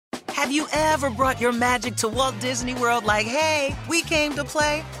Have you ever brought your magic to Walt Disney World like, hey, we came to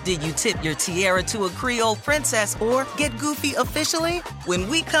play? Did you tip your tiara to a Creole princess or get goofy officially? When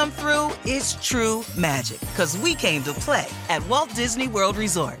we come through, it's true magic, because we came to play at Walt Disney World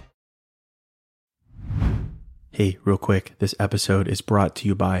Resort. Hey, real quick, this episode is brought to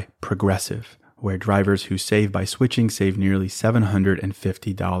you by Progressive, where drivers who save by switching save nearly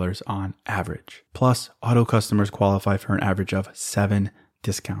 $750 on average. Plus, auto customers qualify for an average of 7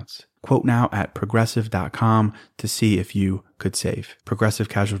 discounts. Quote now at progressive.com to see if you could save. Progressive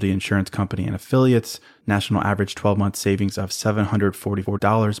Casualty Insurance Company and affiliates. National average 12-month savings of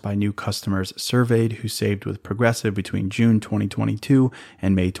 $744 by new customers surveyed who saved with Progressive between June 2022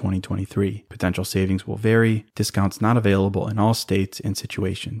 and May 2023. Potential savings will vary. Discounts not available in all states and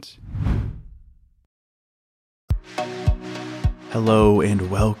situations. Hello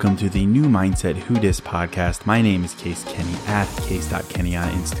and welcome to the New Mindset Who Dis podcast. My name is Case Kenny at case.kenny on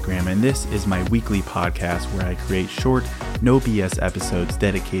Instagram, and this is my weekly podcast where I create short, no BS episodes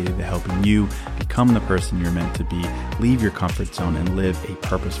dedicated to helping you become the person you're meant to be, leave your comfort zone, and live a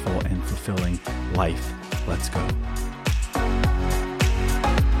purposeful and fulfilling life. Let's go.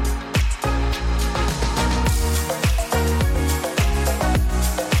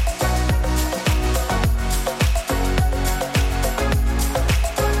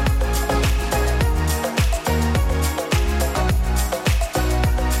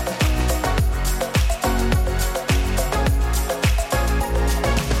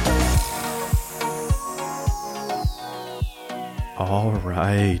 All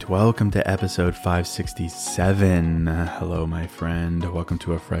right, welcome to episode 567. Hello, my friend. Welcome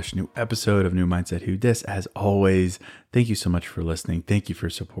to a fresh new episode of New Mindset Who Dis. As always, thank you so much for listening. Thank you for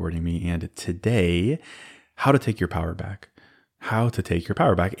supporting me. And today, how to take your power back. How to take your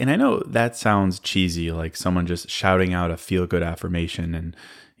power back. And I know that sounds cheesy, like someone just shouting out a feel-good affirmation and,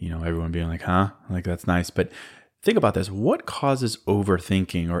 everyone being like, huh? Like, that's nice. But think about this. What causes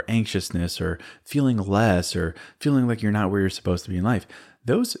overthinking or anxiousness or feeling less or feeling like you're not where you're supposed to be in life?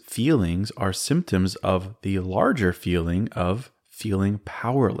 Those feelings are symptoms of the larger feeling of feeling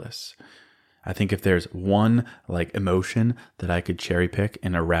powerless. I think if there's one emotion that I could cherry pick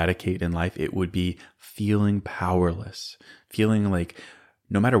and eradicate in life, it would be feeling powerless. Feeling like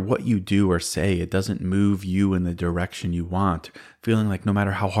no matter what you do or say, it doesn't move you in the direction you want. Feeling like no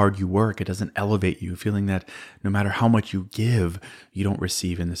matter how hard you work, it doesn't elevate you. Feeling that no matter how much you give, you don't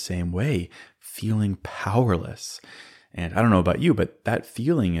receive in the same way. Feeling powerless. And I don't know about you, but that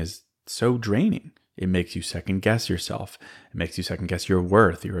feeling is so draining. It makes you second guess yourself. It makes you second guess your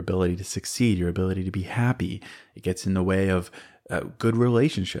worth, your ability to succeed, your ability to be happy. It gets in the way of good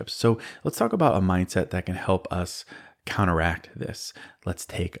relationships. So let's talk about a mindset that can help us counteract this. Let's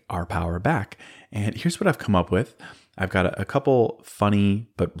take our power back. And here's what I've come up with. I've got a couple funny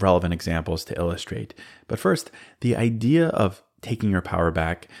but relevant examples to illustrate. But first, the idea of taking your power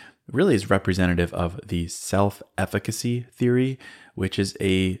back really is representative of the self-efficacy theory, which is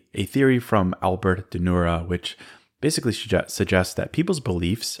a theory from Albert Dinura, which basically suggests that people's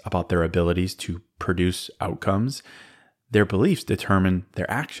beliefs about their abilities to produce outcomes, their beliefs determine their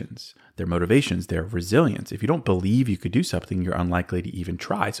actions, their motivations, their resilience. If you don't believe you could do something, you're unlikely to even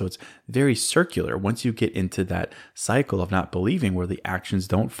try. So it's very circular. Once you get into that cycle of not believing where the actions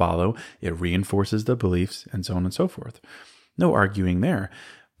don't follow, it reinforces the beliefs and so on and so forth. No arguing there.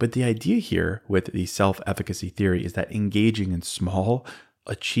 But the idea here with the self-efficacy theory is that engaging in small,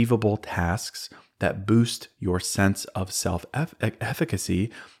 achievable tasks that boost your sense of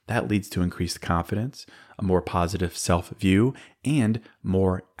self-efficacy, that leads to increased confidence, a more positive self-view, and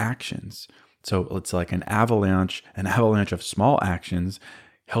more actions. So it's like an avalanche of small actions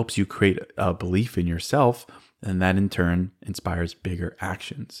helps you create a belief in yourself, and that in turn inspires bigger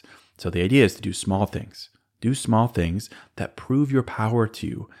actions. So the idea is to do small things. Do small things that prove your power to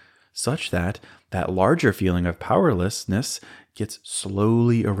you, such that that larger feeling of powerlessness gets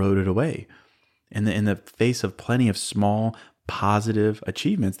slowly eroded away. In the face of plenty of small, positive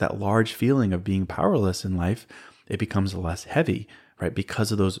achievements, that large feeling of being powerless in life, it becomes less heavy, right?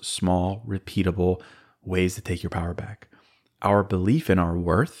 Because of those small, repeatable ways to take your power back. Our belief in our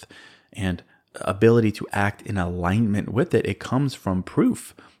worth and ability to act in alignment with it, it comes from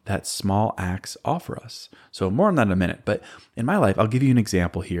proof that small acts offer us. So more on that in a minute, but in my life, I'll give you an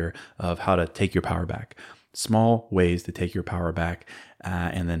example here of how to take your power back. Small ways to take your power back.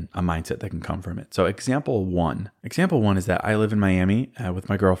 and then a mindset that can come from it. So example one is that I live in Miami with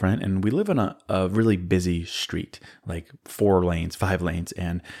my girlfriend, and we live on a really busy street, like 4 lanes, 5 lanes.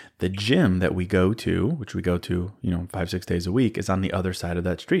 And the gym that we go to, which we go to, 5-6 days a week, is on the other side of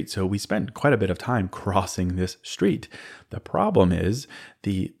that street. So we spend quite a bit of time crossing this street. The problem is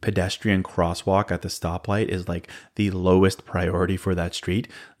the pedestrian crosswalk at the stoplight is like the lowest priority for that street.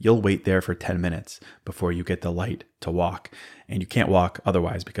 You'll wait there for 10 minutes before you get the light to walk. And you can't walk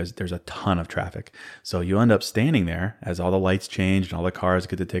otherwise because there's a ton of traffic. So you end up standing there as all the lights change and all the cars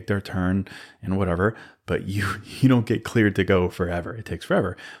get to take their turn and whatever, but you don't get cleared to go forever. It takes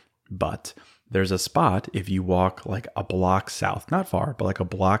forever. But there's a spot if you walk like a block south, not far, but like a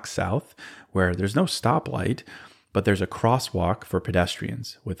block south, where there's no stoplight, but there's a crosswalk for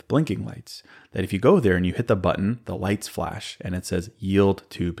pedestrians with blinking lights, that if you go there and you hit the button, the lights flash and it says yield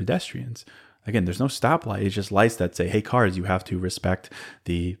to pedestrians. Again, there's no stoplight. It's just lights that say, hey, cars, you have to respect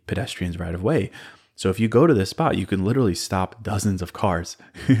the pedestrians right of way. So if you go to this spot, you can literally stop dozens of cars,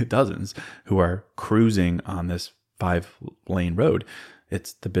 dozens, who are cruising on this 5-lane road.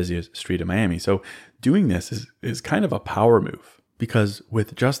 It's the busiest street in Miami. So doing this is kind of a power move, because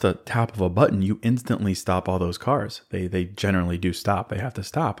with just a tap of a button, you instantly stop all those cars. They generally do stop. They have to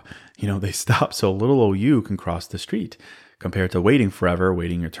stop. They stop so little old you can cross the street, compared to waiting forever,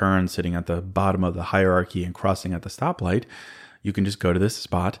 waiting your turn, sitting at the bottom of the hierarchy and crossing at the stoplight. You can just go to this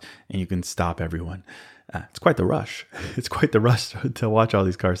spot and you can stop everyone. It's quite the rush. It's quite the rush to watch all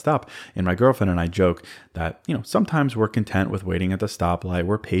these cars stop. And my girlfriend and I joke that, sometimes we're content with waiting at the stoplight.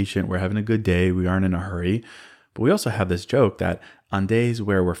 We're patient. We're having a good day. We aren't in a hurry. But we also have this joke that on days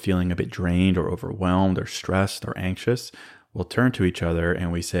where we're feeling a bit drained or overwhelmed or stressed or anxious, we'll turn to each other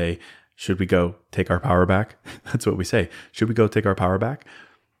and we say, should we go take our power back? That's what we say. Should we go take our power back?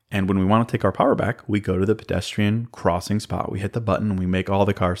 And when we want to take our power back, we go to the pedestrian crossing spot. We hit the button, we make all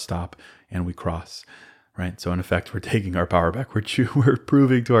the cars stop, and we cross, right? So in effect, we're taking our power back. We're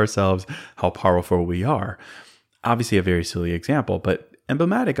proving to ourselves how powerful we are. Obviously a very silly example, but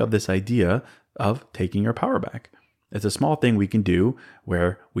emblematic of this idea of taking your power back. It's a small thing we can do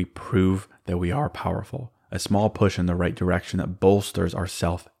where we prove that we are powerful. A small push in the right direction that bolsters our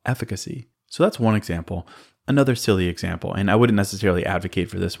self-efficacy. So that's one example. Another silly example, and I wouldn't necessarily advocate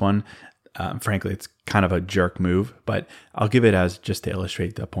for this one. Frankly, it's kind of a jerk move, but I'll give it as just to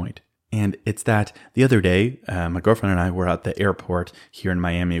illustrate the point. And it's that the other day, my girlfriend and I were at the airport here in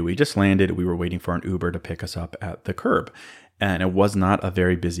Miami. We just landed. We were waiting for an Uber to pick us up at the curb. And it was not a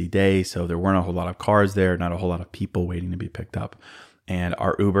very busy day, so there weren't a whole lot of cars there, not a whole lot of people waiting to be picked up. And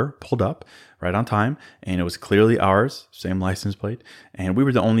our Uber pulled up right on time, and it was clearly ours, same license plate, and we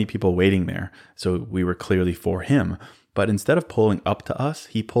were the only people waiting there, so we were clearly for him. But instead of pulling up to us,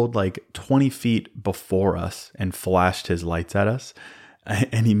 he pulled like 20 feet before us and flashed his lights at us,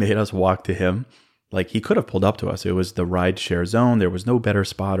 and he made us walk to him. Like, he could have pulled up to us. It was the ride share zone. There was no better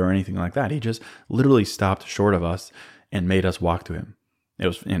spot or anything like that. He just literally stopped short of us and made us walk to him.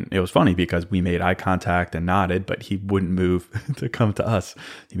 It was funny because we made eye contact and nodded, but he wouldn't move to come to us.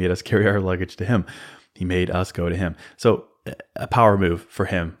 He made us carry our luggage to him. He made us go to him. So a power move for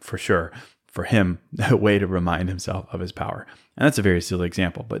him, for sure. For him, a way to remind himself of his power. And that's a very silly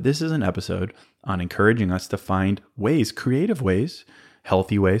example, but this is an episode on encouraging us to find ways, creative ways,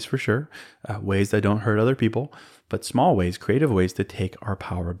 healthy ways for sure, ways that don't hurt other people, but small ways, creative ways to take our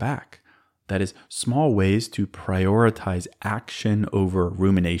power back. That is, small ways to prioritize action over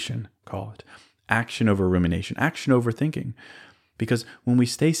rumination, call it. Action over rumination, action over thinking. Because when we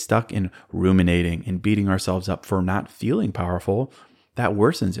stay stuck in ruminating and beating ourselves up for not feeling powerful, that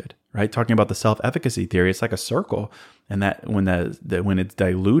worsens it, right? Talking about the self-efficacy theory, it's like a circle. And that when it's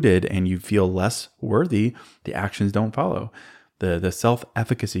diluted and you feel less worthy, the actions don't follow. The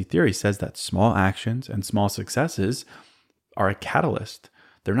self-efficacy theory says that small actions and small successes are a catalyst.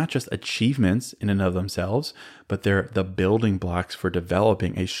 They're not just achievements in and of themselves, but they're the building blocks for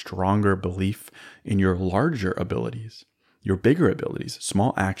developing a stronger belief in your larger abilities, your bigger abilities.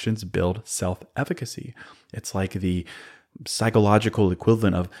 Small actions build self-efficacy. It's like the psychological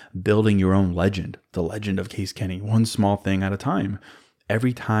equivalent of building your own legend, the legend of Case Kenny, one small thing at a time.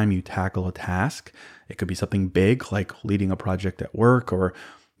 Every time you tackle a task, it could be something big like leading a project at work or,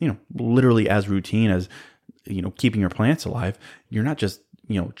 literally as routine as, keeping your plants alive. You're not just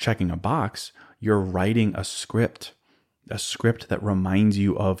checking a box, you're writing a script that reminds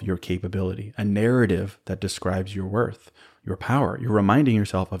you of your capability, a narrative that describes your worth, your power. You're reminding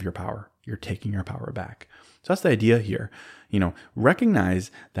yourself of your power. You're taking your power back. So that's the idea here.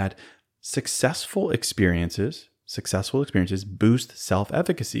 Recognize that successful experiences boost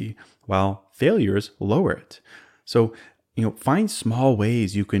self-efficacy while failures lower it. So find small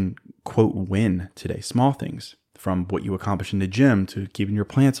ways you can, quote, win today. Small things, from what you accomplish in the gym to keeping your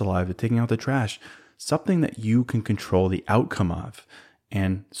plants alive to taking out the trash. Something that you can control the outcome of,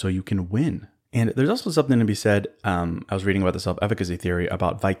 and so you can win. And there's also something to be said, I was reading about the self-efficacy theory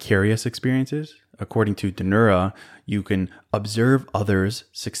about vicarious experiences. According to Denura, you can observe others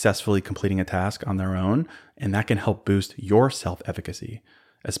successfully completing a task on their own, and that can help boost your self-efficacy,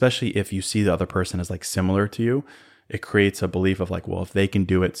 especially if you see the other person as like similar to you. It creates a belief of like, well, if they can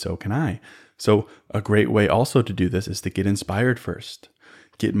do it, so can I. So a great way also to do this is to get inspired first,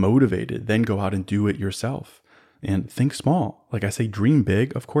 get motivated, then go out and do it yourself. And think small. Like I say, dream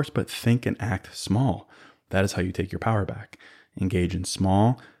big, of course, but think and act small. That is how you take your power back. Engage in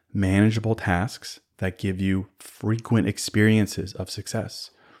small, manageable tasks that give you frequent experiences of success,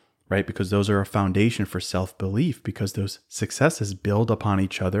 right? Because those are a foundation for self-belief, because those successes build upon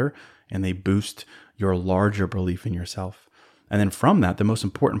each other and they boost your larger belief in yourself. And then from that, the most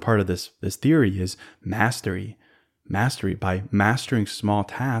important part of this theory is mastery. Mastery. By mastering small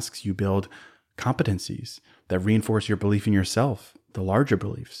tasks, you build competencies that reinforce your belief in yourself, the larger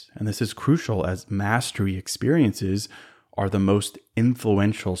beliefs. And this is crucial, as mastery experiences are the most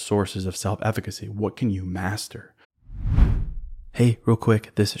influential sources of self-efficacy. What can you master? Hey, real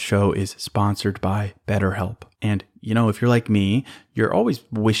quick, this show is sponsored by BetterHelp. And if you're like me, you're always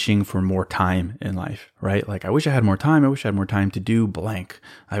wishing for more time in life, right? Like, I wish I had more time. I wish I had more time to do blank.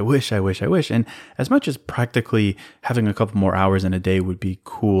 I wish. And as much as practically having a couple more hours in a day would be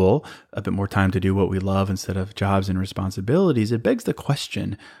cool, a bit more time to do what we love instead of jobs and responsibilities, it begs the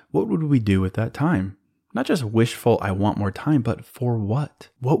question, what would we do with that time? Not just wishful, I want more time, but for what?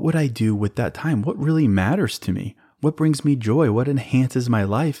 What would I do with that time? What really matters to me? What brings me joy? What enhances my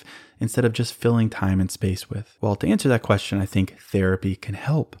life instead of just filling time and space with? Well, to answer that question, I think therapy can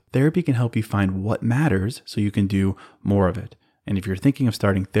help. Therapy can help you find what matters so you can do more of it. And if you're thinking of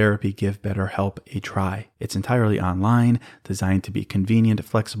starting therapy, give BetterHelp a try. It's entirely online, designed to be convenient,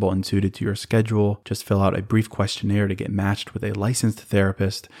 flexible, and suited to your schedule. Just fill out a brief questionnaire to get matched with a licensed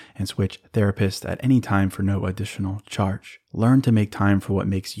therapist and switch therapists at any time for no additional charge. Learn to make time for what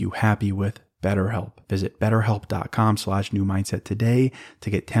makes you happy with BetterHelp. Visit betterhelp.com/newmindset today to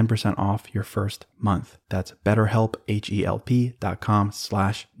get 10% off your first month. That's BetterHelp,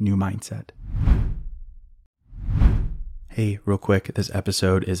 HELP.com/newmindset. Hey, real quick, this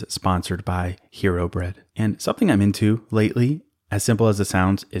episode is sponsored by Hero Bread. And something I'm into lately, as simple as it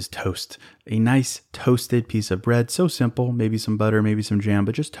sounds, is toast. A nice toasted piece of bread, so simple, maybe some butter, maybe some jam,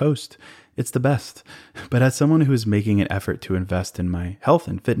 but just toast. It's the best. But as someone who is making an effort to invest in my health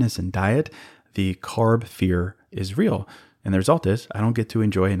and fitness and diet, the carb fear is real. And the result is I don't get to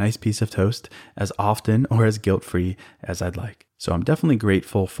enjoy a nice piece of toast as often or as guilt-free as I'd like. So I'm definitely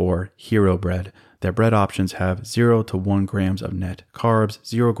grateful for Hero Bread. Their bread options have 0 to 1 grams of net carbs,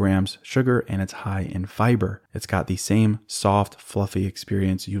 0 grams sugar, and it's high in fiber. It's got the same soft, fluffy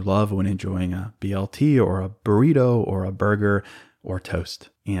experience you love when enjoying a BLT or a burrito or a burger or toast.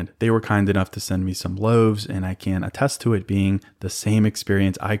 And they were kind enough to send me some loaves, and I can attest to it being the same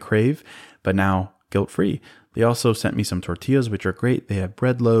experience I crave, but now guilt-free. They also sent me some tortillas, which are great. They have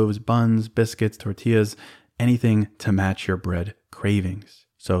bread loaves, buns, biscuits, tortillas, anything to match your bread cravings.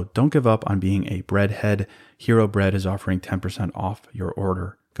 So don't give up on being a breadhead. Hero Bread is offering 10% off your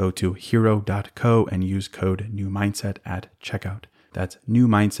order. Go to hero.co and use code NEWMINDSET at checkout. That's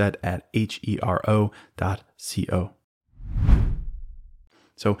NEWMINDSET at hero.co.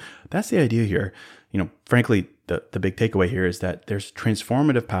 So that's the idea here. Frankly, the big takeaway here is that there's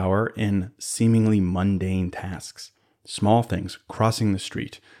transformative power in seemingly mundane tasks. Small things, crossing the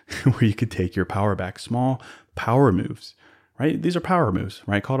street, where you could take your power back. Small power moves, right? These are power moves,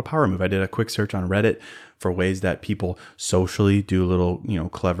 right? Call it a power move. I did a quick search on Reddit for ways that people socially do little,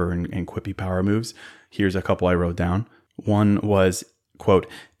 clever and quippy power moves. Here's a couple I wrote down. One was, quote,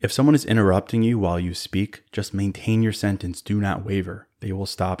 if someone is interrupting you while you speak, just maintain your sentence. Do not waver. They will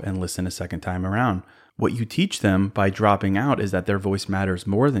stop and listen a second time around. What you teach them by dropping out is that their voice matters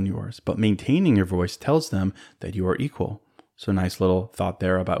more than yours, but maintaining your voice tells them that you are equal. So nice little thought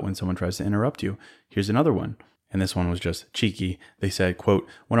there about when someone tries to interrupt you. Here's another one. And this one was just cheeky. They said, quote,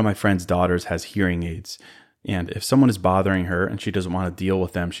 one of my friend's daughters has hearing aids. And if someone is bothering her and she doesn't want to deal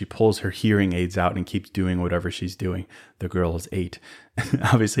with them, she pulls her hearing aids out and keeps doing whatever she's doing. The girl is 8.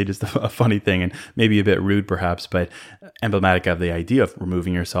 Obviously just a funny thing and maybe a bit rude perhaps, but emblematic of the idea of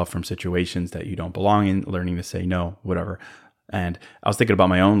removing yourself from situations that you don't belong in, learning to say no, whatever. And I was thinking about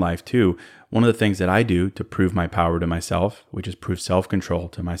my own life too. One of the things that I do to prove my power to myself, which is prove self-control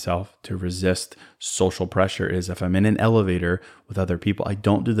to myself, to resist social pressure, is if I'm in an elevator with other people, I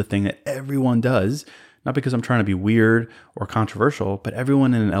don't do the thing that everyone does, Not because I'm trying to be weird or controversial, but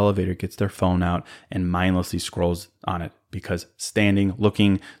everyone in an elevator gets their phone out and mindlessly scrolls on it because standing,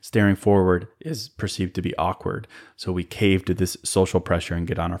 looking, staring forward is perceived to be awkward. So we cave to this social pressure and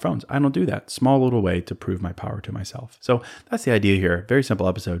get on our phones. I don't do that. Small little way to prove my power to myself. So that's the idea here. Very simple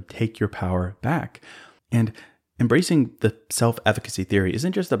episode. Take your power back. And embracing the self-efficacy theory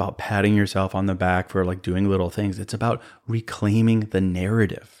isn't just about patting yourself on the back for like doing little things. It's about reclaiming the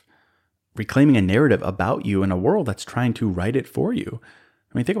narrative, reclaiming a narrative about you in a world that's trying to write it for you.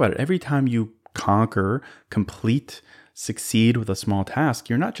 I mean, think about it. Every time you conquer, complete, succeed with a small task,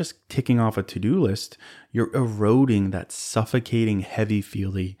 you're not just ticking off a to-do list, you're eroding that suffocating, heavy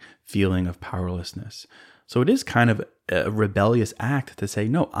feeling of powerlessness. So it is kind of a rebellious act to say,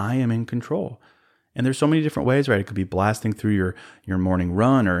 no, I am in control. And there's so many different ways, right? It could be blasting through your morning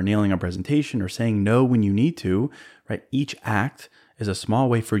run or nailing a presentation or saying no when you need to, right? Each act is a small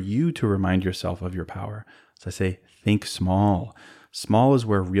way for you to remind yourself of your power. So I say, think small. Small is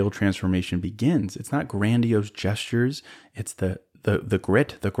where real transformation begins. It's not grandiose gestures. It's the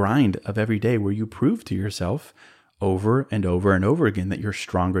grit, the grind of every day where you prove to yourself over and over and over again that you're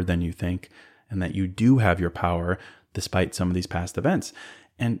stronger than you think and that you do have your power despite some of these past events.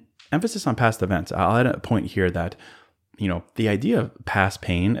 And emphasis on past events. I'll add a point here that, the idea of past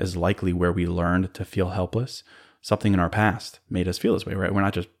pain is likely where we learned to feel helpless. Something in our past made us feel this way, right?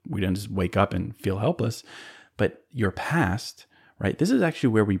 We didn't just wake up and feel helpless, but your past, right? This is actually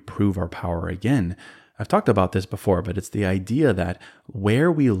where we prove our power again. I've talked about this before, but it's the idea that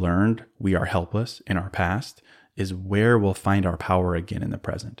where we learned we are helpless in our past is where we'll find our power again in the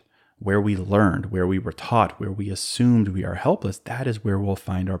present. Where we learned, where we were taught, where we assumed we are helpless, that is where we'll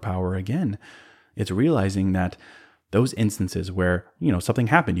find our power again. It's realizing that those instances where, something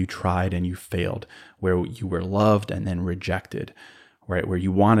happened, you tried and you failed, where you were loved and then rejected, right? Where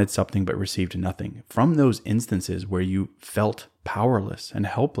you wanted something but received nothing. From those instances where you felt powerless and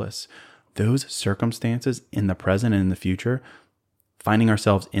helpless, those circumstances in the present and in the future, finding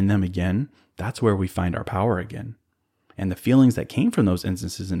ourselves in them again, that's where we find our power again. And the feelings that came from those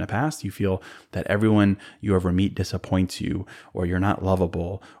instances in the past, you feel that everyone you ever meet disappoints you, or you're not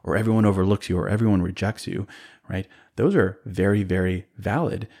lovable, or everyone overlooks you, or everyone rejects you, right? Those are very, very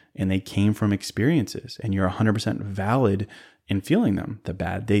valid, and they came from experiences, and you're 100% valid in feeling them. The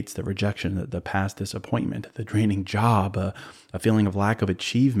bad dates, the rejection, the past disappointment, the draining job, a feeling of lack of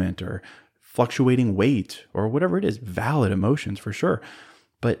achievement, or fluctuating weight, or whatever it is, valid emotions for sure.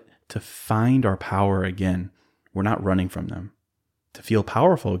 But to find our power again, we're not running from them. To feel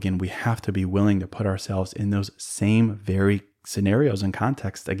powerful again, we have to be willing to put ourselves in those same very scenarios and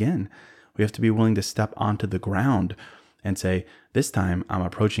contexts again. We have to be willing to step onto the ground and say, this time I'm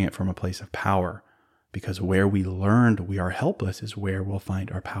approaching it from a place of power, because where we learned we are helpless is where we'll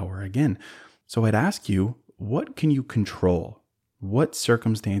find our power again. So I'd ask you, what can you control? What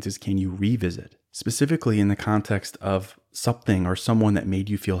circumstances can you revisit? Specifically in the context of something or someone that made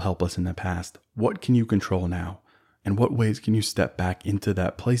you feel helpless in the past, what can you control now? And what ways can you step back into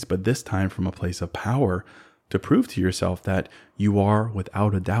that place, but this time from a place of power, to prove to yourself that you are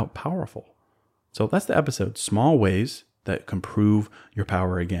without a doubt powerful? So that's the episode. Small ways that can prove your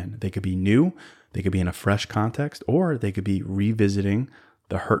power again. They could be new, they could be in a fresh context, or they could be revisiting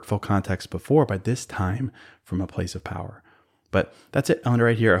the hurtful context before, but this time from a place of power. But that's it. I'll end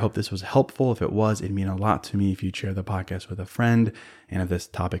right here. I hope this was helpful. If it was, it'd mean a lot to me if you'd share the podcast with a friend. And if this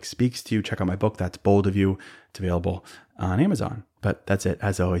topic speaks to you, check out my book, That's Bold of You. It's available on Amazon. But that's it.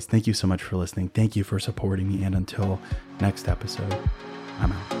 As always, thank you so much for listening. Thank you for supporting me. And until next episode,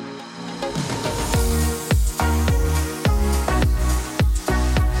 I'm out.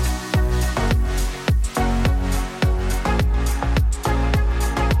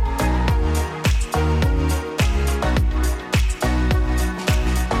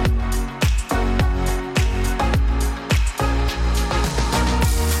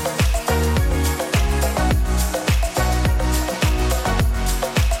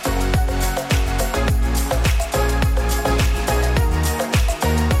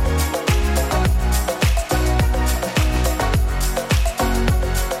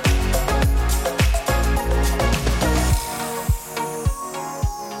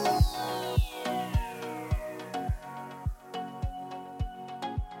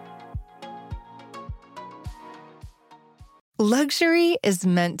 Luxury is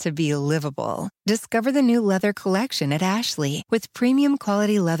meant to be livable. Discover the new leather collection at Ashley with premium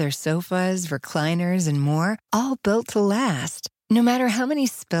quality leather sofas, recliners, and more, all built to last. No matter how many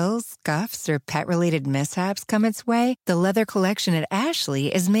spills, scuffs, or pet-related mishaps come its way, the leather collection at Ashley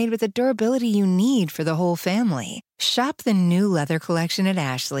is made with the durability you need for the whole family. Shop the new leather collection at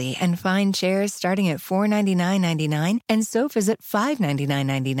Ashley and find chairs starting at $499.99 and sofas at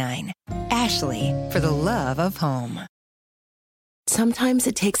 $599.99. Ashley, for the love of home. Sometimes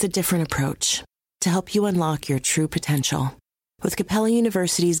it takes a different approach to help you unlock your true potential. With Capella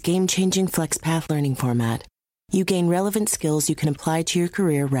University's game-changing FlexPath learning format, you gain relevant skills you can apply to your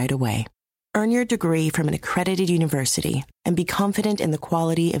career right away. Earn your degree from an accredited university and be confident in the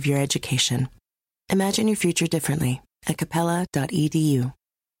quality of your education. Imagine your future differently at capella.edu.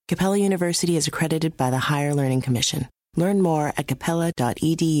 Capella University is accredited by the Higher Learning Commission. Learn more at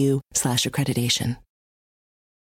capella.edu/accreditation.